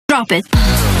Drop it.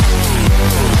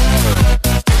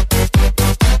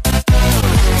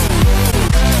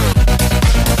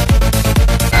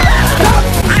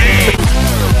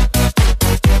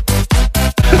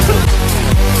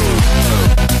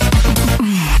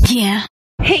 Yeah.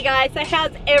 Hey guys, so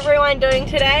how's everyone doing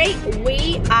today?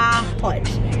 We are hot.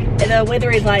 The weather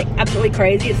is like absolutely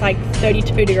crazy. It's like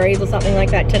 32 degrees or something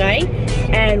like that today.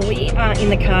 And we are in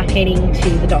the car heading to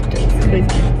the doctor's.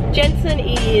 Jensen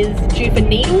is due for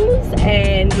needles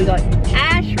and we got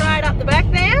Ash right up the back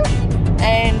there.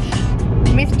 And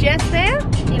Miss Jess there.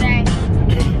 G'day.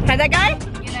 How'd that go?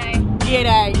 G'day.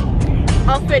 G'day.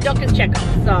 Off for a doctor's checkup.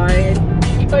 So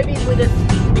Phoebe's with us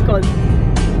because,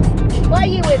 why are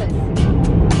you with us?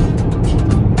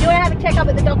 You want to have a checkup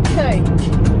at the doctor too?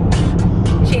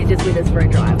 She's just with us for a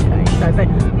drive today. So, but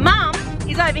Mum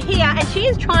is over here and she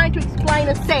is trying to explain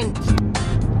a scent.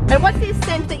 And what's this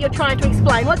scent that you're trying to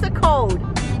explain? What's it called?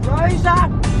 Rosa.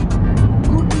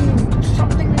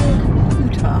 Something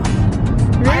Utah.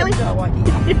 Really? I have no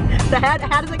idea. So how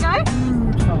does it go?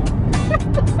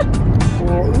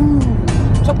 Or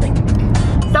something.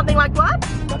 Something like what?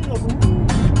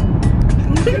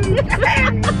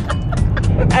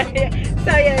 So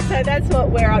that's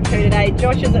what we're up to today.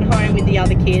 Josh is at home with the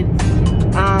other kids,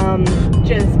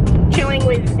 just chilling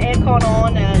with aircon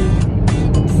on,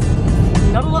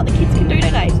 and not a lot the kids can do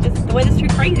today. It's just the weather's too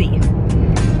crazy. It's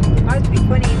supposed to be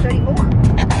 2034.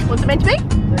 What's it meant to be?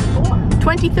 34.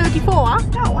 2034?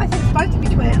 No, I said it's supposed to be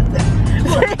 20.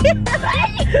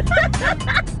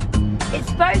 It's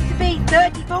supposed to be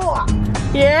 34.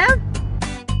 Yeah?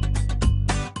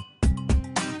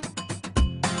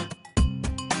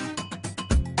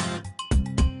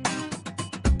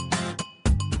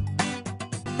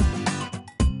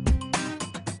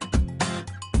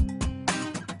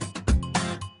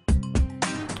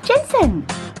 Jensen!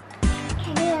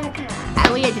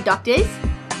 Are we at the doctor's?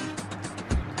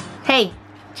 Hey,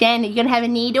 Jen, are you gonna have a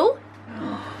needle?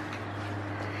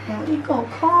 Now you got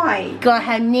cry. Gonna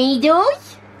have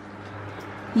needles?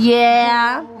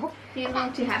 Yeah. You're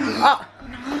not too happy. Oh,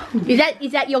 is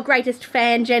that your greatest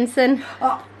fan, Jensen?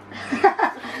 Oh.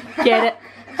 Get it?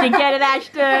 Did you get it,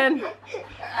 Ashton?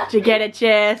 Did you get it,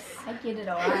 Jess? I get it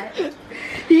alright.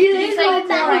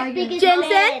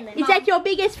 Jensen, is that your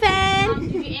biggest fan?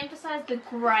 Did you emphasize the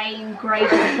grey and grey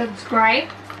because it's grey?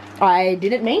 I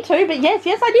didn't mean to, but yes,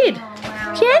 I did. Oh,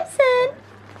 wow. Jensen!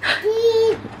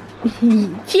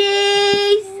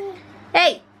 Cheese!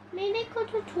 Hey!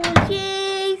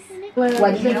 Cheese!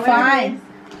 What is it find?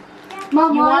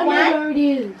 Mom, You want I know one? where it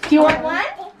is. Do you want one?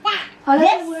 I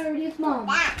don't know where it is, Mom.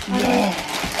 Yeah.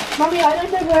 Mommy, I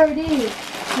don't know where it is.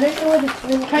 I don't know where the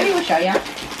Toby will show you.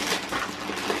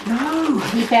 No.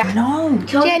 You found No.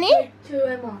 Jenny? To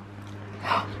Emma.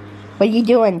 What are you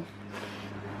doing?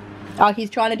 Oh, he's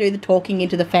trying to do the talking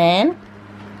into the fan.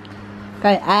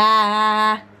 Go,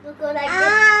 ah. Look what I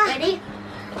did. Ready?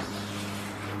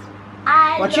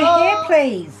 What's your hair,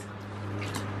 please?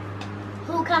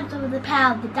 Who comes with the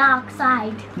power of the dark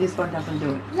side? This one doesn't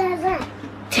do it. Zaza.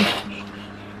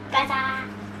 Zaza.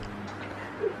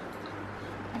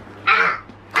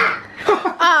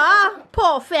 Ah,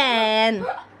 poor fan.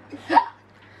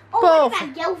 Poor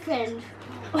That girlfriend.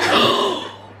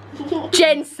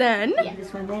 Jensen.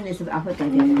 This one then is up at the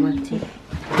one too.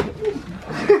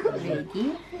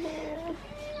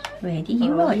 Ready?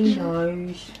 You watch.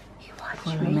 Nose. You watch,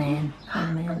 Poor man. Poor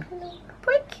man.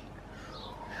 Brick.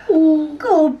 Oh,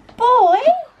 good boy.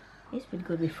 He's been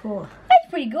good before. That's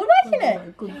pretty good, wasn't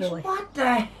it? Good boy. What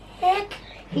the heck?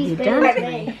 He's done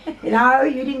it. No,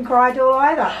 you didn't cry at all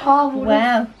either. Oh,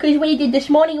 Wow. Because we did this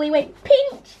morning, we went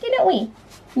pinch, didn't we?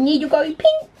 You need to go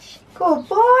pinch. Good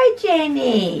boy,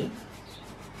 Jenny.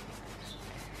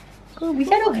 Good. Is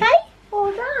that okay?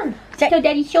 Well done. Is that your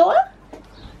daddy sure?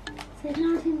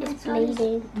 it's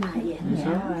bleeding. No, yeah, that's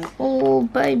all right. Oh,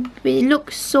 baby, it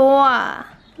looks sore.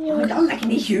 Oh, don't make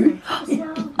an issue.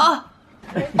 Oh.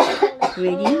 Ready?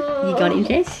 You got him,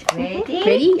 Jess? Ready?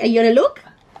 Ready? Are you gonna look?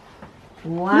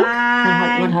 One,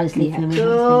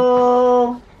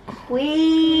 two,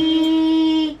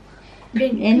 three,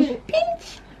 And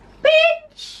pinch.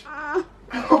 pinch.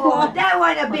 Oh, that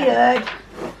one a bit hurt.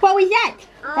 What was that?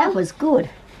 That was good.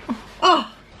 Oh.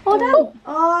 All done.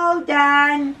 All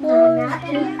done.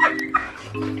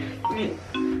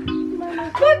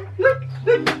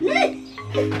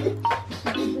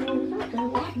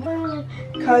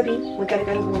 Kobe, we gotta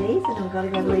go to Woolies and we've got to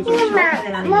go to Regent's shop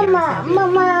and then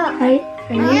Mama. Hey,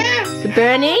 is it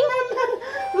burning?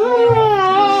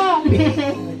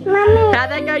 How'd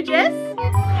that go, Jess?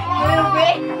 You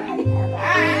okay?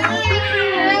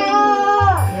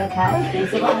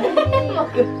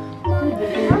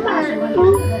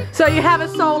 So you have a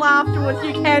soul afterwards,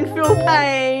 you can feel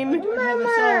pain.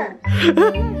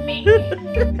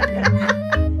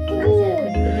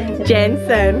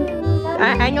 Jensen.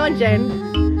 Hang on, Jen.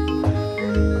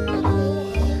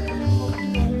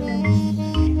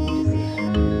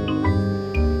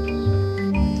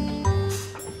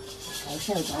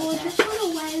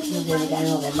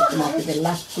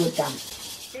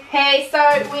 Hey, so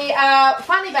we are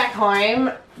finally back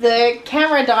home. The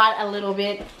camera died a little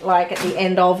bit, like at the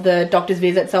end of the doctor's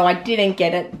visit, so I didn't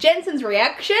get it. Jensen's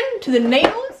reaction to the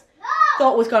needles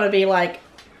thought was going to be like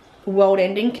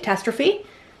world-ending catastrophe,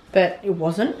 but it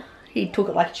wasn't. He took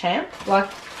it like a champ, like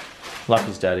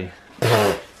his daddy.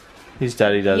 His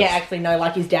daddy does. Yeah, actually no,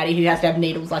 like his daddy who has to have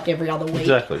needles like every other week.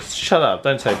 Exactly. Shut up.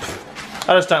 Don't say.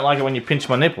 I just don't like it when you pinch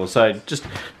my nipples, so just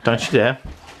don't you dare.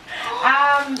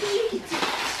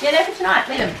 Yeah, they're for tonight.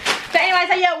 Leave them. But anyway,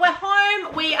 so yeah, we're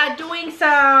home. We are doing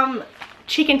some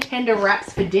chicken tender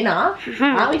wraps for dinner.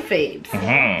 Aren't we, Phoebe?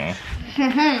 Mm-hmm.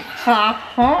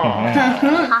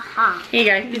 Here you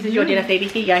go. This is your dinner, Phoebe.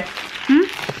 Here you go.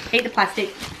 Eat the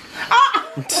plastic.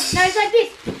 Oh! No, it's like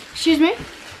this. Excuse me?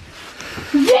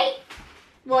 Yeet!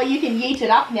 Well, you can yeet it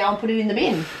up now and put it in the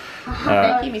bin.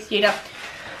 Thank you, Miss Yeeter.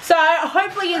 So,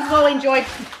 hopefully you will enjoy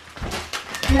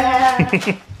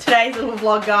today's little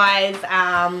vlog, guys.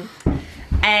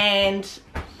 And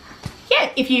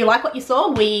yeah, if you like what you saw,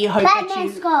 we hope that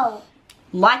you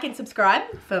like and subscribe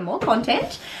for more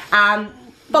content.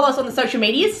 Follow us on the social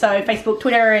medias, so Facebook,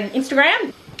 Twitter and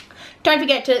Instagram. Don't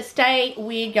forget to stay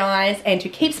weird, guys, and to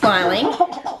keep smiling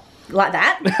like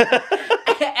that.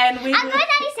 And we I'm going to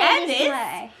Nanny Sandy's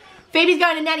tomorrow. Phoebe's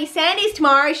going to Nanny Sandy's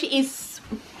tomorrow. She is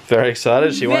very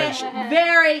excited. She won't.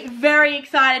 Very, very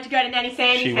excited to go to Nanny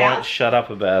Sandy's She house. won't shut up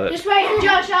about it. Just wait,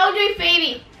 Josh, I'll do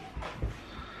Phoebe.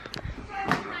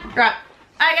 Right.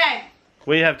 Okay.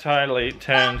 We have totally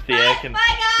turned the air conditioning.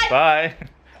 Bye, guys. Bye.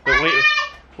 But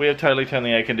we have totally turned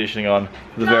the air conditioning on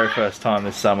for the very first time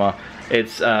this summer.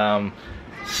 It's so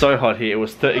hot here. It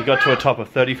was it got to a top of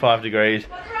 35 degrees.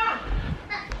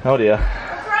 Oh dear.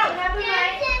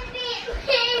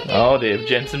 Oh dear.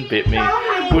 Jensen bit me.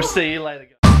 We'll see you later.